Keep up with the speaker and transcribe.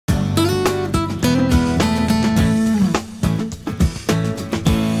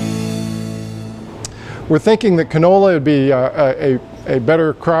We're thinking that canola would be a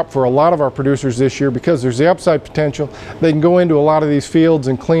better crop for a lot of our producers this year because there's the upside potential. They can go into a lot of these fields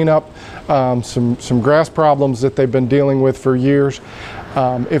and clean up some grass problems that they've been dealing with for years.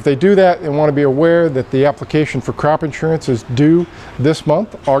 If they do that, they want to be aware that the application for crop insurance is due this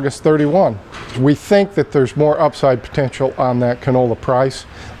month, August 31. We think that there's more upside potential on that canola price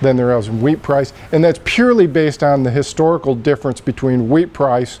than there is in wheat price, and that's purely based on the historical difference between wheat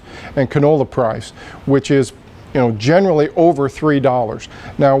price and canola price, which is generally over $3.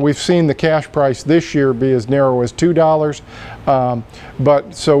 Now we've seen the cash price this year be as narrow as $2,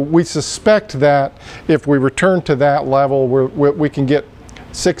 but so we suspect that if we return to that level, we can get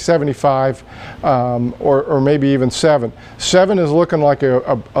 $6.75 or maybe even $7. $7 is looking like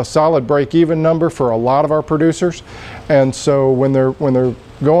a solid break-even number for a lot of our producers, and so when they're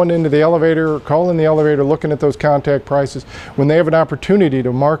going into the elevator, calling the elevator, looking at those contact prices, when they have an opportunity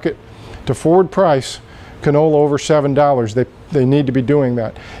to market to forward price canola over $7, they need to be doing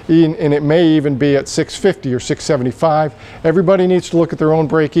that. And it may even be at $6.50 or $6.75. Everybody needs to look at their own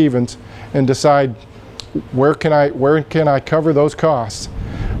break-evens and decide where can I cover those costs.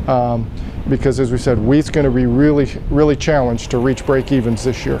 Because as we said, wheat's going to be really challenged to reach break-evens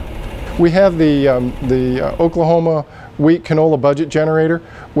this year. We have the Oklahoma wheat canola budget generator,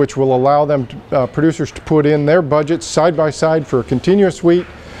 which will allow them producers to put in their budgets side by side for a continuous wheat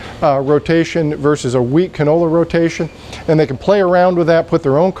rotation versus a wheat canola rotation, and they can play around with that, put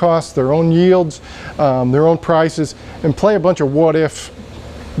their own costs, their own yields, their own prices, and play a bunch of what-if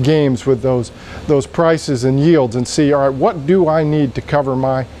games with those prices and yields and see, all right, what do I need to cover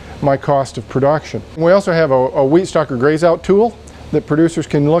my cost of production. We also have a wheat stalker graze out tool that producers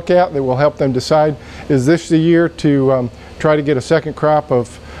can look at that will help them decide, is this the year to try to get a second crop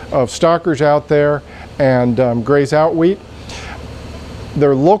of stalkers out there and graze out wheat.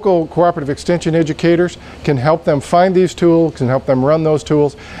 Their local cooperative extension educators can help them find these tools, can help them run those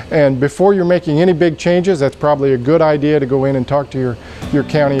tools, and before you're making any big changes, that's probably a good idea to go in and talk to your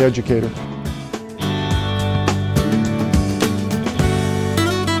county educator.